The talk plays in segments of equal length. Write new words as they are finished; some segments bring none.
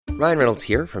Ryan Reynolds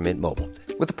here from Mint Mobile.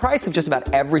 With the price of just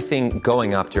about everything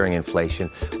going up during inflation,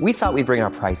 we thought we'd bring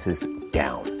our prices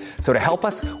down. So to help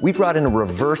us, we brought in a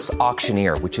reverse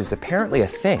auctioneer, which is apparently a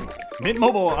thing. Mint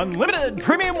Mobile Unlimited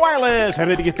Premium Wireless. How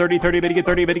to get 30, 30, bit to get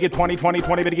 30, bit to get 20, 20,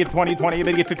 20, bit to get 20, 20,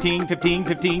 bit to get 15, 15,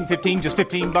 15, 15, just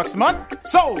 $15 a month?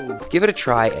 Sold! Give it a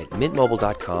try at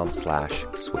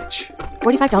mintmobile.com/switch.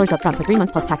 $45 up front for 3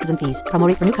 months plus taxes and fees. Promo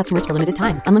rate for new customers for limited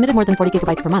time. Unlimited more than 40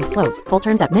 gigabytes per month. Slows full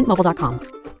terms at mintmobile.com.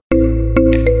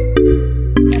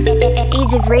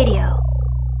 Age of Radio.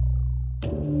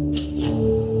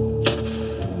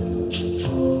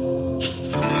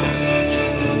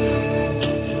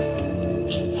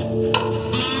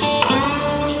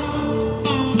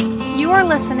 You are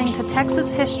listening to Texas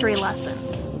History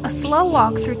Lessons, a slow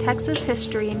walk through Texas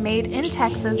history made in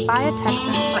Texas by a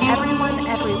Texan for everyone,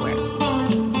 everywhere.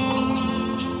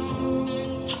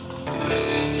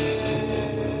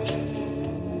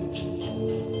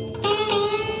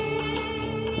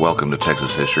 Welcome to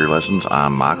Texas History Lessons.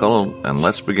 I'm Michael, and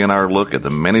let's begin our look at the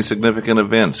many significant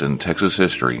events in Texas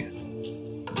history.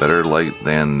 Better late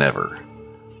than never.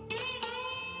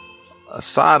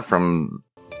 Aside from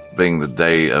being the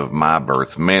day of my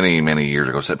birth many, many years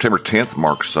ago, September 10th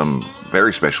marks some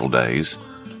very special days.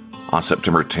 On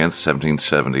September 10th,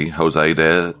 1770, Jose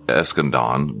de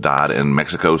Escandon died in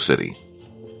Mexico City.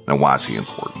 Now, why is he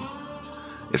important?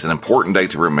 It's an important date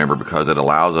to remember because it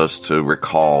allows us to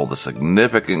recall the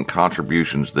significant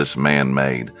contributions this man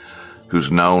made,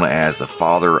 who's known as the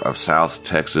father of South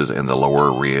Texas and the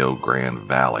lower Rio Grande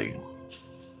Valley.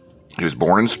 He was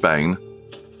born in Spain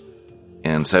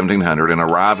in 1700 and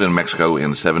arrived in Mexico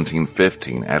in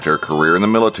 1715. After a career in the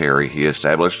military, he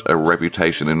established a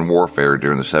reputation in warfare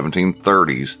during the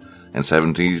 1730s and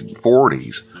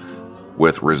 1740s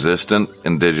with resistant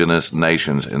indigenous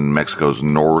nations in Mexico's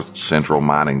north-central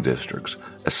mining districts,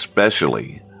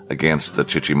 especially against the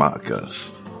Chichimecas.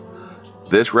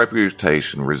 This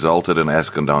reputation resulted in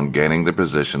Escandon gaining the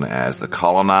position as the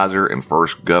colonizer and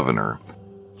first governor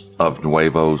of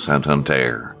Nuevo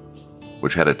Santander,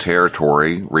 which had a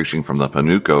territory reaching from the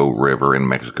Panuco River in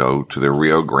Mexico to the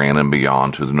Rio Grande and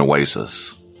beyond to the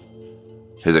Nueces.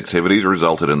 His activities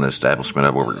resulted in the establishment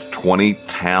of over 20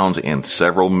 towns and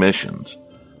several missions.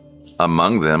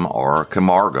 Among them are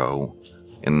Camargo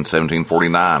in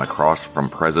 1749 across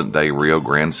from present-day Rio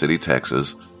Grande City,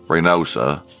 Texas,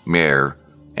 Reynosa, Mier,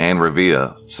 and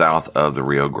Revilla south of the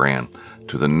Rio Grande.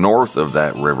 To the north of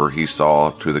that river, he saw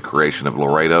to the creation of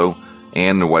Laredo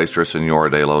and Nuestra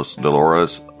Senora de los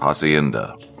Dolores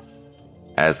Hacienda.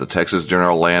 As the Texas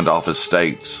General Land Office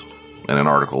states in an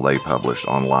article they published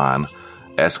online,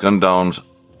 Escandon's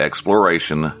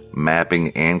exploration,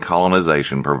 mapping, and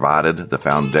colonization provided the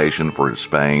foundation for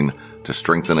Spain to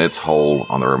strengthen its hold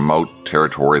on the remote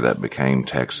territory that became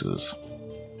Texas.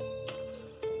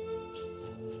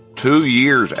 2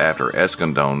 years after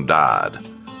Escandon died,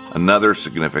 another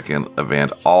significant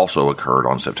event also occurred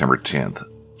on September 10th,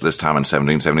 this time in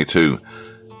 1772,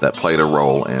 that played a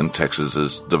role in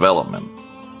Texas's development.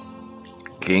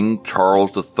 King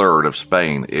Charles III of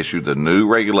Spain issued the new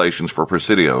regulations for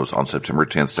presidios on September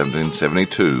 10,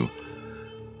 1772,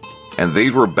 and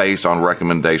these were based on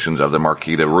recommendations of the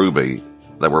Marquis de Ruby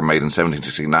that were made in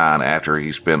 1769 after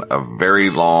he spent a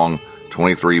very long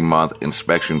 23-month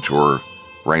inspection tour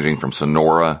ranging from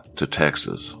Sonora to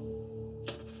Texas.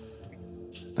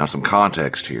 Now, some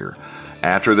context here.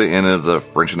 After the end of the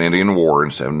French and Indian War in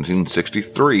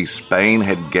 1763, Spain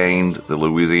had gained the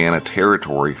Louisiana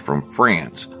Territory from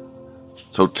France.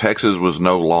 So Texas was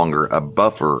no longer a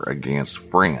buffer against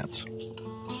France.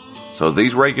 So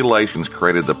these regulations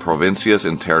created the Provincias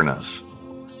Internas,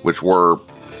 which were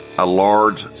a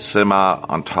large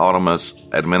semi-autonomous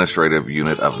administrative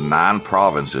unit of 9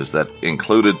 provinces that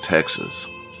included Texas.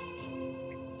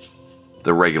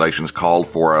 The regulations called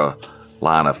for a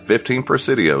line of 15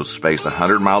 presidios spaced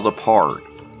 100 miles apart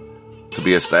to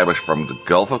be established from the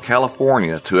Gulf of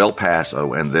California to El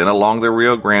Paso and then along the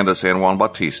Rio Grande to San Juan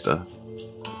Bautista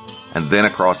and then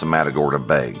across the Matagorda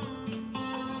Bay.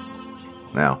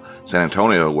 Now, San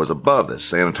Antonio was above this.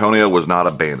 San Antonio was not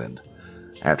abandoned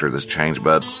after this change,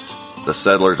 but the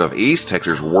settlers of East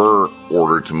Texas were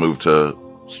ordered to move to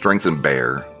strengthen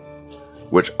Bexar,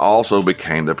 which also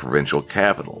became the provincial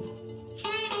capital.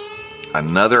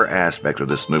 Another aspect of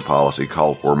this new policy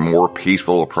called for a more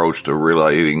peaceful approach to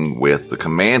relating with the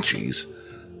Comanches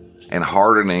and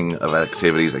hardening of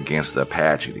activities against the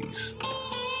Apaches.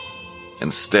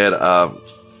 Instead of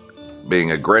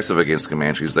being aggressive against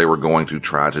Comanches, they were going to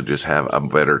try to just have a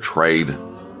better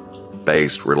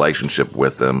trade-based relationship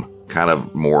with them, kind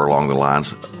of more along the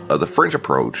lines of the French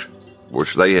approach,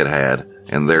 which they had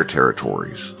in their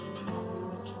territories.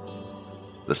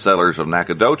 The settlers of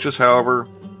Nacogdoches, however,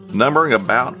 numbering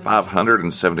about 500 in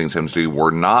 1772,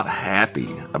 were not happy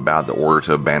about the order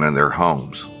to abandon their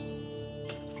homes.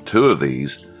 Two of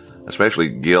these, especially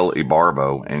Gil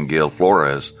Ibarbo and Gil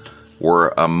Flores,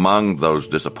 were among those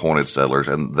disappointed settlers,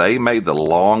 and they made the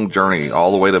long journey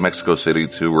all the way to Mexico City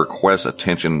to request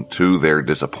attention to their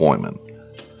disappointment.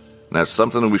 And that's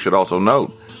something we should also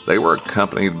note. They were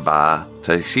accompanied by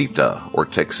Texita,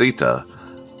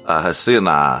 a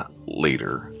Hacienda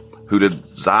leader who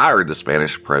desired the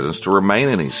Spanish presence to remain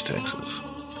in East Texas.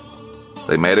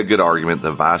 They made a good argument.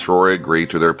 The Viceroy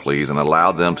agreed to their pleas and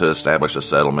allowed them to establish a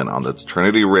settlement on the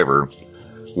Trinity River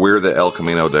where the El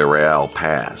Camino de Real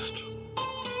passed.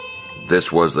 This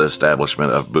was the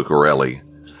establishment of Bucareli.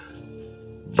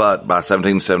 But by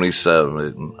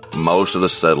 1777, most of the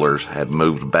settlers had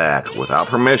moved back without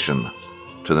permission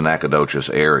to the Nacogdoches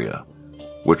area,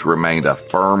 which remained a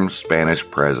firm Spanish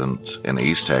presence in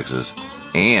East Texas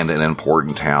and an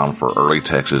important town for early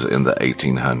Texas in the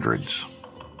 1800s.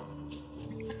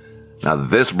 Now,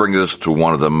 this brings us to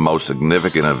one of the most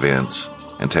significant events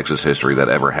in Texas history that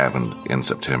ever happened in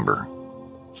September.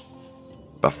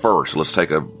 But first, let's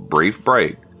take a brief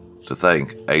break to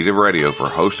thank Age of Radio for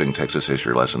hosting Texas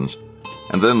History Lessons,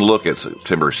 and then look at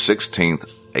September 16th,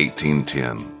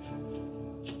 1810.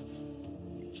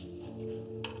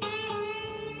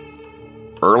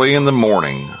 Early in the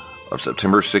morning of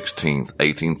September 16th,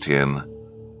 1810,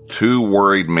 two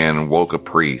worried men woke a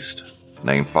priest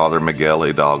named Father Miguel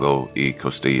Hidalgo y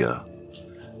Costilla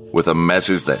with a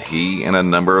message that he and a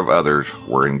number of others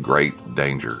were in great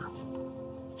danger.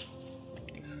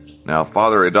 Now,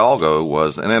 Father Hidalgo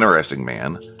was an interesting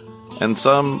man, and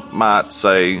some might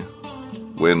say,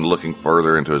 when looking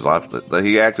further into his life, that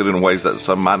he acted in ways that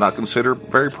some might not consider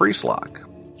very priest-like.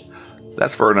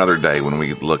 That's for another day when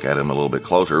we look at him a little bit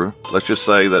closer. Let's just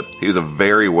say that he was a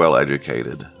very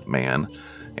well-educated man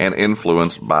and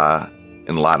influenced by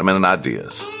Enlightenment and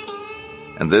ideas.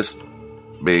 And this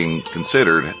being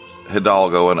considered,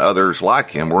 Hidalgo and others like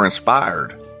him were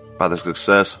inspired by the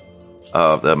success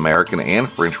of the American and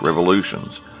French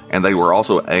revolutions, and they were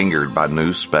also angered by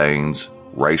New Spain's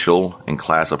racial and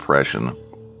class oppression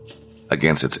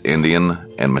against its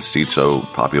Indian and Mestizo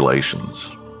populations.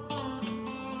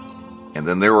 And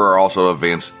then there were also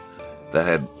events that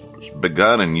had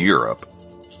begun in Europe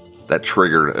that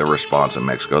triggered a response in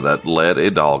Mexico that led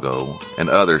Hidalgo and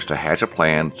others to hatch a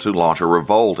plan to launch a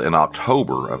revolt in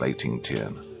October of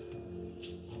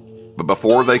 1810. But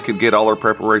before they could get all their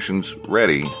preparations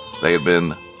ready, they had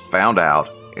been found out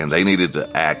and they needed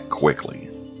to act quickly.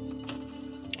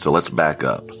 So let's back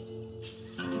up.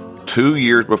 2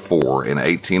 years before, in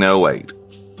 1808,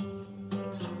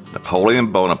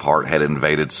 Napoleon Bonaparte had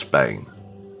invaded Spain.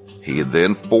 He had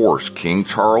then forced King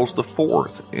Charles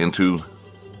IV into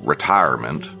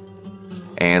retirement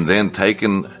and then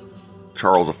taken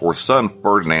Charles IV's son,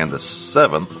 Ferdinand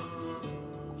VII,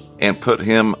 and put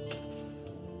him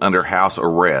under house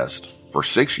arrest for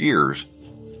 6 years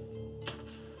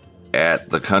at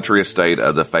the country estate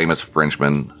of the famous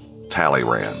Frenchman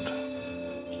Talleyrand.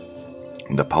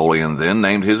 Napoleon then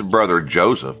named his brother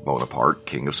Joseph Bonaparte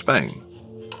King of Spain.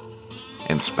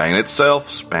 In Spain itself,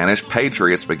 Spanish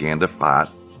patriots began to fight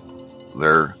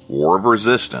their war of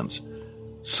resistance,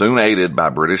 soon aided by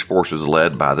British forces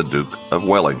led by the Duke of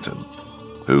Wellington,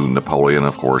 who Napoleon,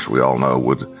 of course, we all know,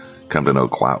 would come to know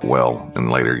quite well in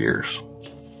later years.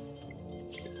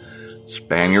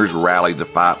 Spaniards rallied to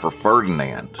fight for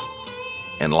Ferdinand,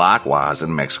 and likewise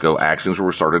in Mexico, actions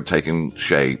were started taking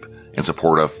shape in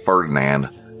support of Ferdinand,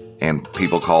 and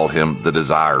people called him the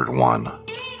Desired One,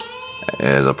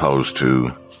 as opposed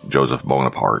to Joseph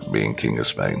Bonaparte being King of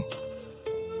Spain.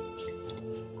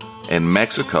 In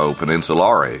Mexico,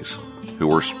 Peninsulares, who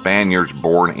were Spaniards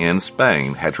born in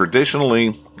Spain, had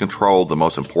traditionally controlled the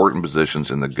most important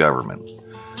positions in the government.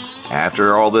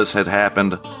 After all this had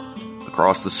happened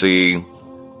across the sea,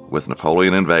 with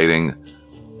Napoleon invading,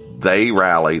 they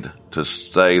rallied to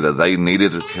say that they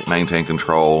needed to maintain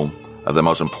control of the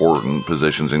most important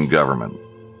positions in government.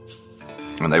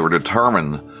 And they were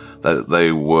determined that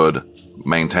they would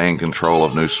maintain control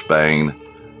of New Spain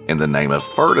in the name of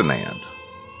Ferdinand.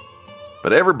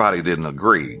 But everybody didn't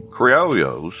agree.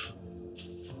 Criollos,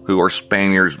 who are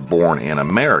Spaniards born in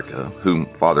America,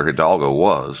 whom Father Hidalgo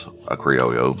was a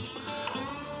Criollo,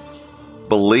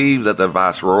 believed that the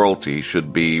viceroyalty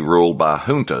should be ruled by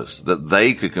juntas that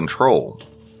they could control.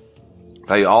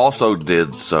 They also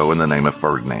did so in the name of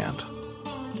Ferdinand.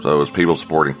 So it was people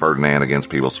supporting Ferdinand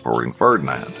against people supporting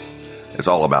Ferdinand. It's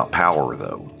all about power,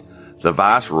 though. The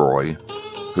viceroy,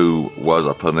 who was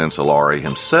a Peninsulare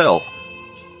himself,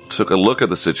 took a look at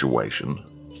the situation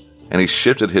and he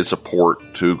shifted his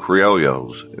support to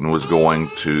Criollos and was going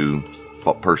to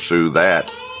pursue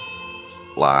that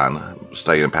line,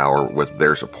 stay in power with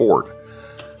their support,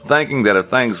 thinking that if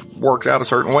things worked out a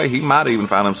certain way, he might even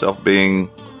find himself being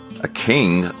a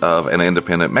king of an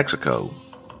independent Mexico.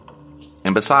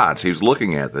 And besides, he's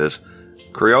looking at this,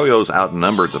 Criollos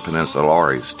outnumbered the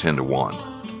Peninsulares 10-1.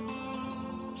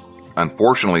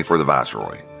 Unfortunately for the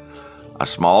viceroy, a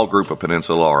small group of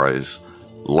Peninsulares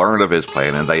learned of his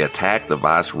plan, and they attacked the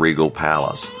viceregal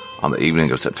palace on the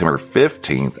evening of September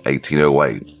 15th,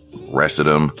 1808, arrested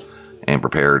him, and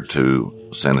prepared to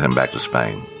send him back to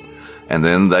Spain. And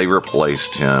then they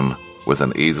replaced him with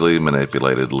an easily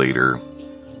manipulated leader.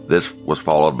 This was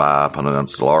followed by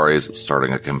Peninsulares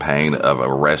starting a campaign of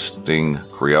arresting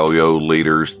Criollo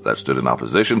leaders that stood in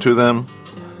opposition to them.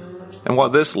 And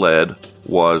what this led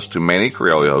was to many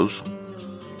Criollos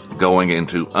going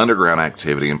into underground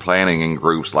activity and planning in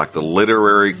groups like the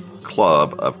Literary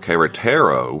Club of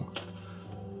Querétaro,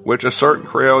 which a certain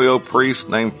Criollo priest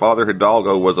named Father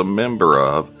Hidalgo was a member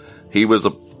of. He was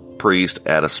a priest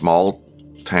at a small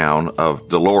town of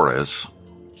Dolores.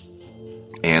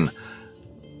 And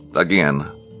again,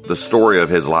 the story of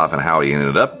his life and how he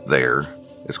ended up there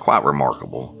is quite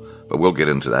remarkable, but we'll get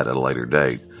into that at a later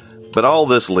date. But all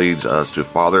this leads us to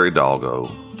Father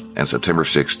Hidalgo and September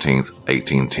 16th,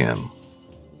 1810.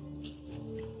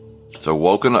 So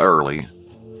woken early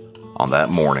on that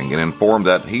morning and informed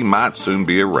that he might soon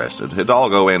be arrested,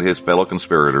 Hidalgo and his fellow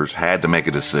conspirators had to make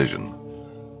a decision.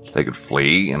 They could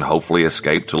flee and hopefully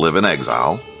escape to live in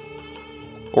exile,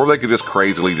 or they could just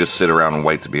crazily just sit around and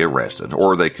wait to be arrested,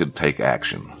 or they could take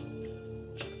action.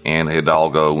 And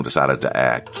Hidalgo decided to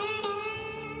act.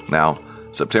 Now,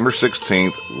 September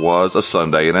 16th was a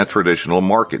Sunday and a traditional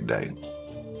market day.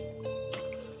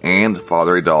 And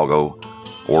Father Hidalgo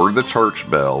ordered the church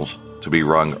bells to be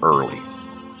rung early.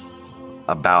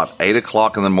 About 8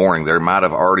 o'clock in the morning, there might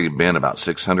have already been about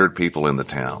 600 people in the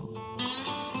town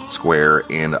square,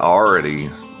 and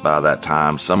already by that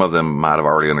time, some of them might have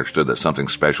already understood that something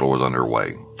special was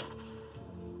underway.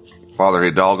 Father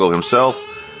Hidalgo himself,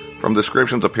 from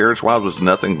descriptions appearance-wise, was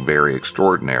nothing very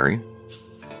extraordinary.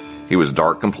 He was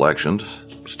dark-complexioned,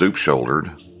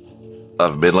 stoop-shouldered,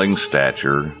 of middling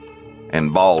stature,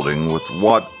 and balding, with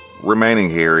what remaining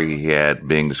hair he had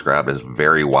being described as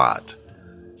very white.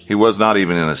 He was not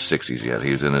even in his 60s yet.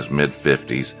 He was in his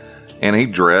mid-50s, and he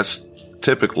dressed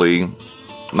typically,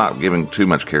 not giving too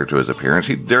much care to his appearance,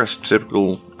 he dressed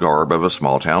typical garb of a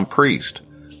small-town priest.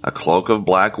 A cloak of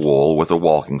black wool with a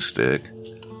walking stick.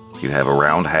 He'd have a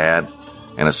round hat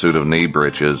and a suit of knee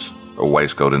breeches, a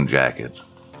waistcoat and jacket.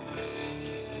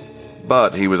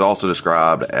 But he was also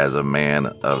described as a man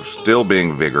of still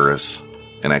being vigorous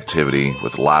in activity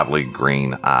with lively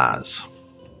green eyes.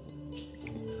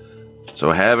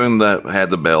 So having had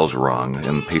the bells rung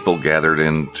and people gathered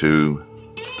into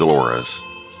Dolores,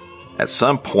 at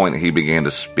some point he began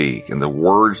to speak, and the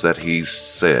words that he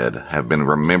said have been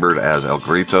remembered as El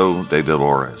Grito de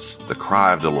Dolores, the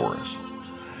cry of Dolores.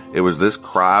 It was this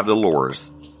cry of Dolores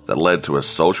that led to a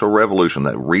social revolution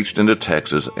that reached into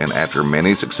Texas, and after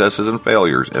many successes and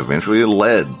failures, eventually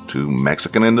led to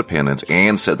Mexican independence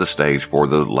and set the stage for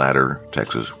the latter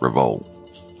Texas Revolt.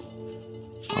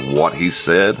 What he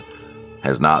said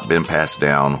has not been passed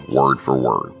down word for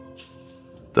word.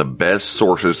 The best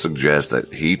sources suggest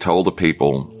that he told the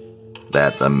people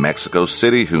that the Mexico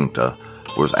City junta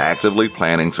was actively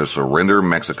planning to surrender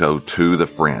Mexico to the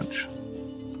French.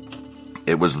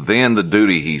 It was then the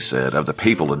duty, he said, of the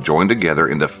people to join together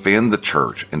and defend the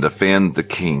church and defend the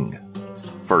king,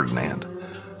 Ferdinand.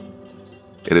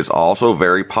 It is also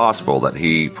very possible that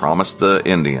he promised the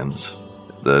Indians,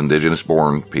 the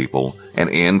indigenous-born people, an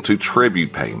end to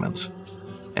tribute payments.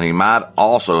 And he might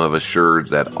also have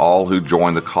assured that all who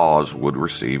joined the cause would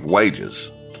receive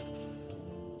wages.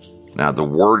 Now, the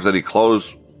words that he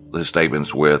closed his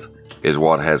statements with is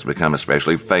what has become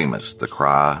especially famous, the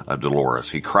cry of Dolores.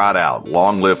 He cried out,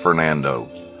 "Long live Fernando,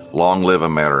 long live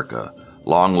America,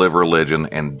 long live religion,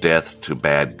 and death to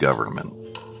bad government."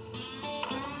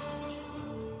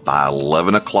 By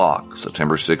 11 o'clock,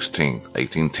 September 16th,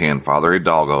 1810, Father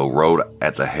Hidalgo rode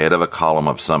at the head of a column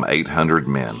of some 800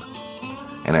 men.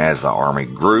 And as the army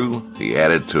grew, he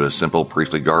added to his simple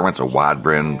priestly garments a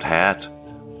wide-brimmed hat,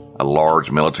 a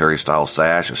large military-style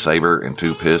sash, a saber, and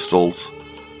 2 pistols,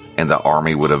 and the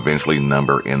army would eventually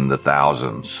number in the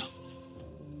thousands.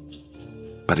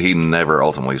 But he never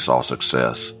ultimately saw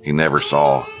success. He never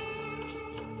saw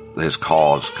his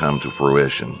cause come to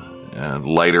fruition.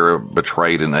 Later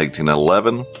betrayed in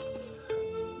 1811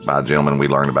 by a gentleman we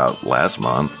learned about last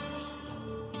month,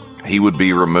 he would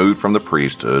be removed from the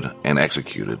priesthood and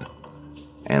executed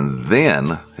And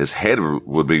then his head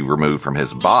would be removed from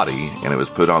his body, and it was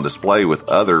put on display with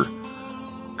other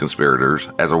conspirators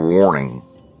as a warning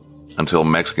until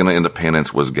Mexican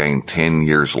independence was gained 10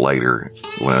 years later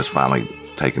when it was finally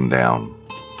taken down.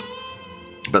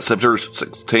 But September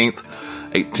 16th,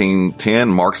 1810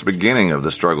 marks the beginning of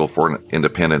the struggle for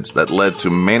independence that led to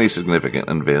many significant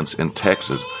events in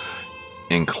Texas,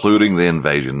 including the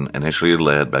invasion initially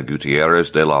led by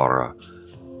Gutierrez de Lara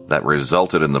that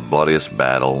resulted in the bloodiest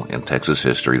battle in Texas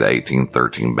history, the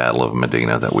 1813 Battle of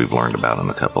Medina that we've learned about in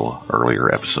a couple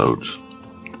earlier episodes.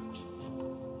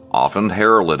 Often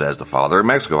heralded as the father of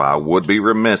Mexico, I would be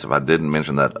remiss if I didn't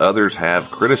mention that others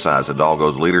have criticized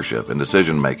Hidalgo's leadership and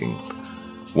decision-making.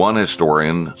 One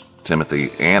historian,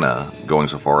 Timothy Anna, going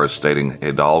so far as stating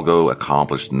Hidalgo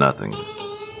accomplished nothing.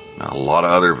 Now, a lot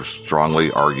of others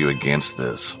strongly argue against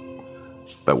this,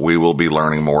 but we will be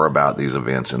learning more about these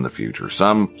events in the future.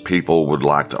 Some people would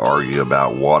like to argue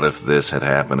about what if this had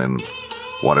happened and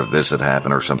what if this had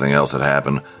happened or something else had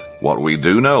happened. What we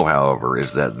do know, however,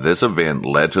 is that this event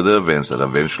led to the events that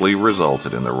eventually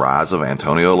resulted in the rise of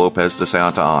Antonio Lopez de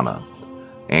Santa Anna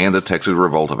and the Texas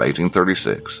Revolt of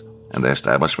 1836 and the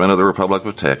establishment of the Republic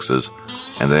of Texas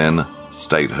and then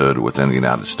statehood within the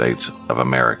United States of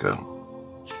America.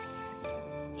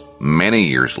 Many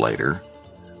years later,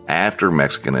 after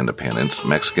Mexican independence,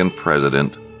 Mexican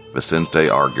President Vicente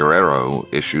R. Guerrero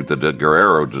issued the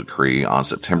Guerrero Decree on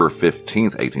September 15,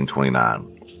 1829.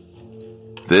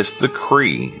 This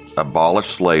decree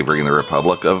abolished slavery in the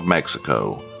Republic of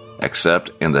Mexico,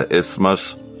 except in the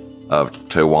Isthmus of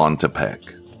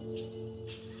Tehuantepec.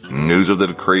 News of the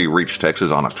decree reached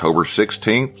Texas on October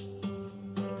 16th,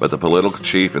 but the political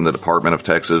chief in the Department of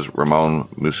Texas, Ramon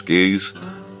Musquiz,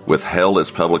 withheld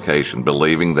its publication,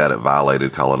 believing that it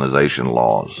violated colonization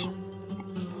laws,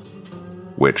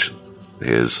 which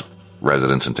his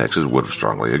residents in Texas would have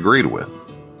strongly agreed with.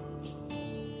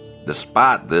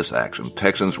 Despite this action,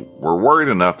 Texans were worried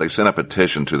enough they sent a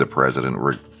petition to the president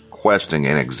requesting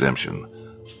an exemption.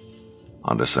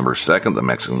 On December 2nd, the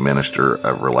Mexican Minister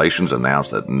of Relations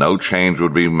announced that no change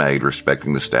would be made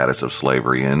respecting the status of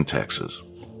slavery in Texas.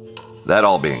 That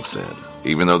all being said,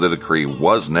 even though the decree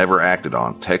was never acted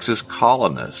on, Texas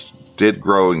colonists did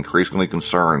grow increasingly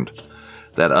concerned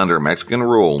that under Mexican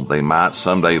rule, they might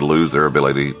someday lose their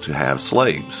ability to have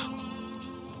slaves.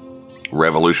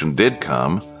 Revolution did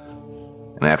come,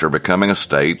 and after becoming a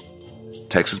state,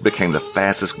 Texas became the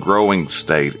fastest growing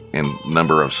state in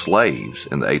number of slaves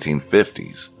in the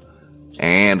 1850s.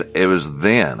 And it was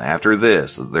then, after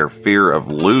this, their fear of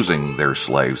losing their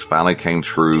slaves finally came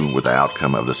true with the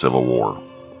outcome of the Civil War.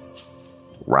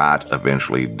 Right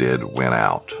eventually did win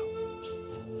out.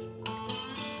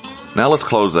 Now let's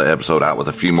close the episode out with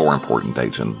a few more important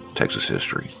dates in Texas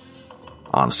history.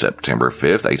 On September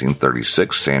 5th,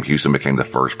 1836, Sam Houston became the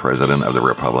first president of the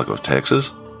Republic of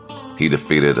Texas. He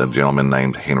defeated a gentleman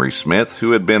named Henry Smith,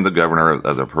 who had been the governor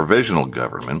of the provisional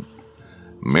government,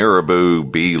 Mirabeau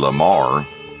B. Lamar,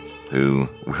 who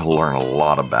we'll learn a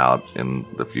lot about in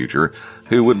the future,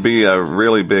 who would be a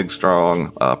really big,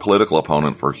 strong political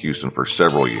opponent for Houston for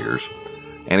several years.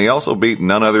 And he also beat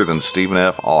none other than Stephen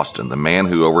F. Austin, the man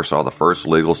who oversaw the first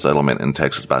legal settlement in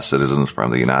Texas by citizens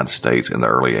from the United States in the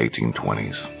early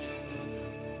 1820s.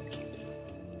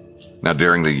 Now,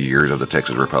 during the years of the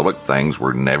Texas Republic, things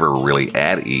were never really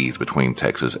at ease between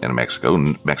Texas and Mexico.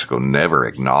 Mexico never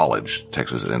acknowledged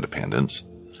Texas' independence.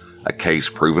 A case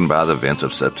proven by the events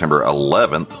of September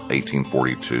 11th,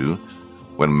 1842,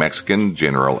 when Mexican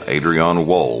General Adrian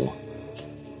Woll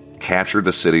captured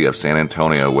the city of San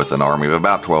Antonio with an army of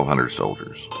about 1,200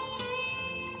 soldiers.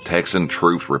 Texan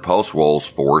troops repulsed Woll's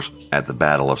force at the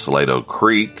Battle of Salado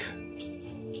Creek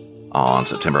on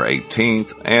September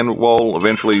 18th, and Woll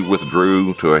eventually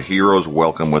withdrew to a hero's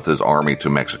welcome with his army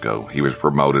to Mexico. He was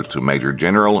promoted to Major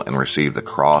General and received the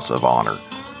Cross of Honor.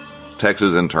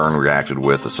 Texas, in turn, reacted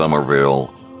with the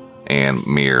Somerville and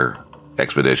Muir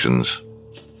expeditions,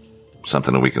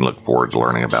 something that we can look forward to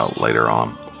learning about later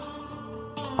on.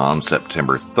 On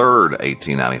September 3rd,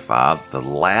 1895, the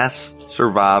last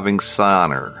surviving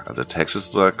signer of the Texas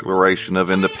Declaration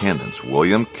of Independence,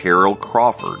 William Carroll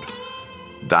Crawford,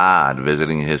 died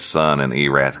visiting his son in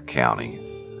Erath County.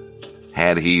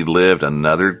 Had he lived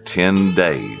another 10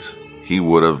 days, he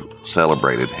would have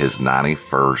celebrated his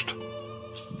 91st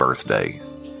birthday.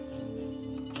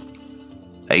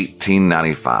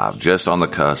 1895, just on the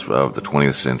cusp of the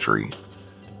 20th century.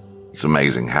 It's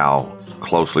amazing how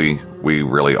closely we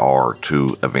really are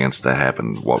to events that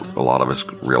happened, what a lot of us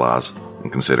realize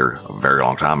and consider a very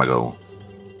long time ago.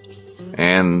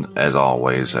 And as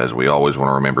always, as we always want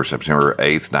to remember, September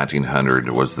 8th, 1900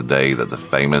 was the day that the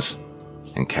famous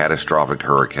and catastrophic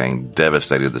hurricane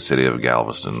devastated the city of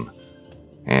Galveston.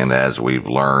 And as we've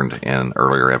learned in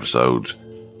earlier episodes,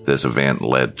 this event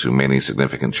led to many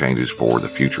significant changes for the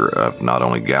future of not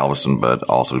only Galveston, but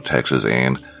also Texas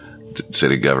and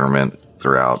city government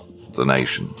throughout the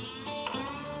nation.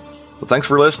 Well, thanks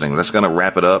for listening. That's going to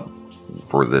wrap it up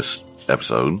for this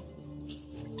episode.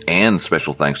 And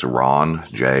special thanks to Ron,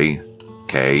 Jay,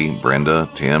 Kay, Brenda,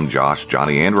 Tim, Josh,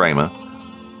 Johnny, and Rayma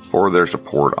for their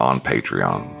support on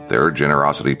Patreon. Their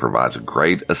generosity provides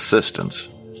great assistance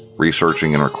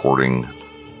researching and recording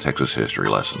Texas history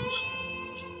lessons.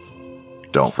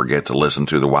 Don't forget to listen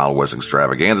to the Wild West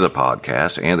Extravaganza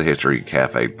podcast and the History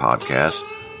Cafe podcast.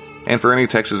 And for any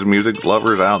Texas music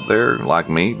lovers out there like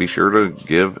me, be sure to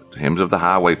give Hymns of the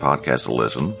Highway podcast a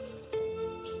listen.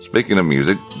 Speaking of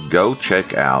music, go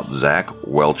check out Zach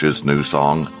Welch's new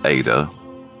song, Ada.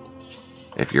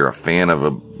 If you're a fan of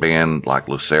a band like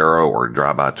Lucero or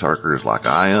Drive-By Truckers like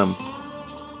I am,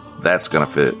 that's going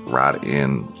to fit right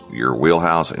in your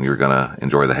wheelhouse, and you're going to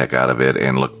enjoy the heck out of it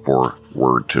and look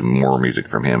forward to more music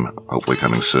from him, hopefully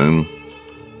coming soon.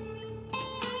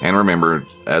 And remember,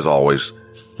 as always,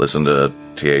 listen to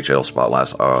THL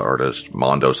Spotlight artist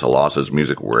Mondo Salas's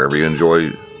music wherever you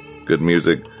enjoy good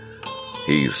music.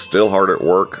 He's still hard at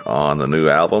work on the new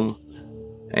album,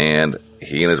 and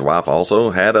he and his wife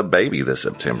also had a baby this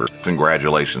September.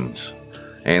 Congratulations.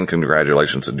 And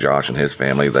congratulations to Josh and his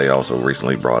family. They also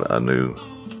recently brought a new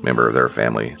member of their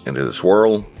family into this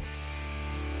world.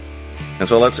 And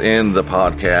so let's end the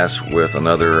podcast with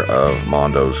another of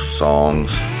Mondo's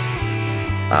songs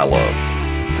I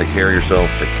love. Take care of yourself,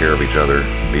 take care of each other,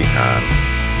 be kind.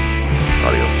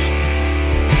 Adios.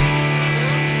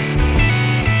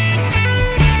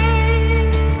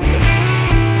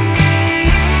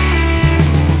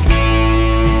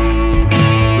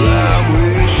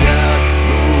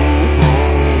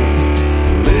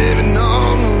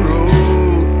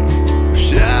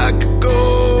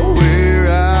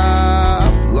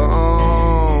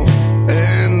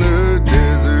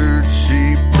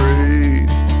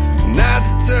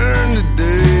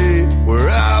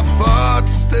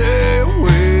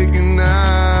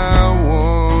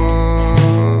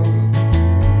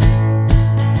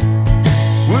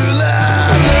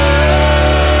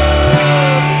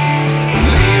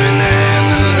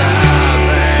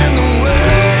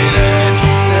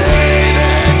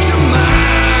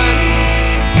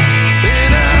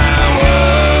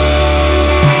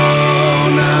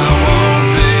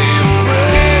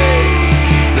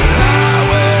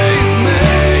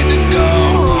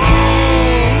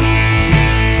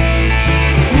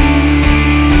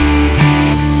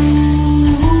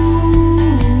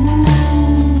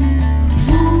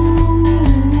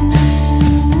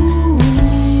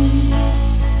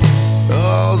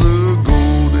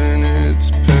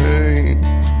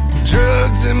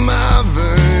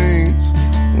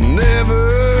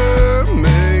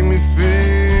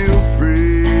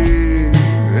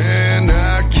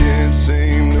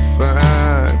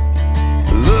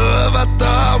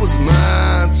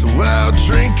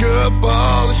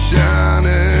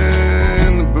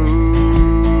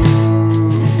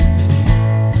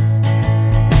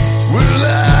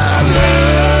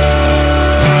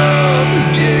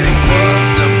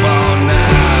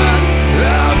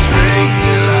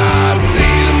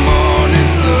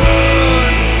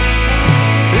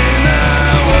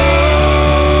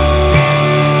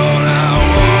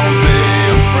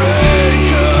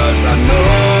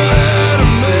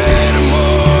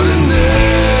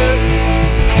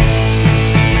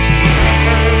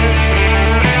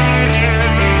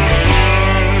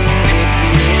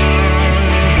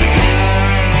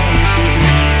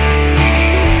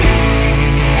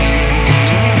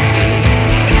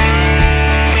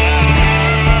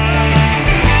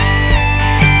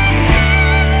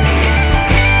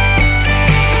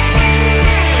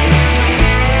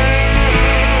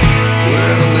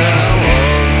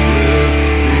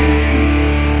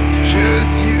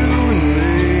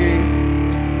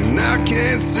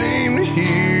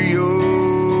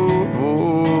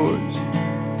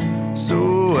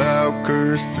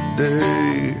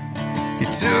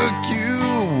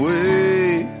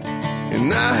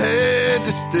 I had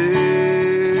to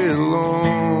stay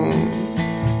alone.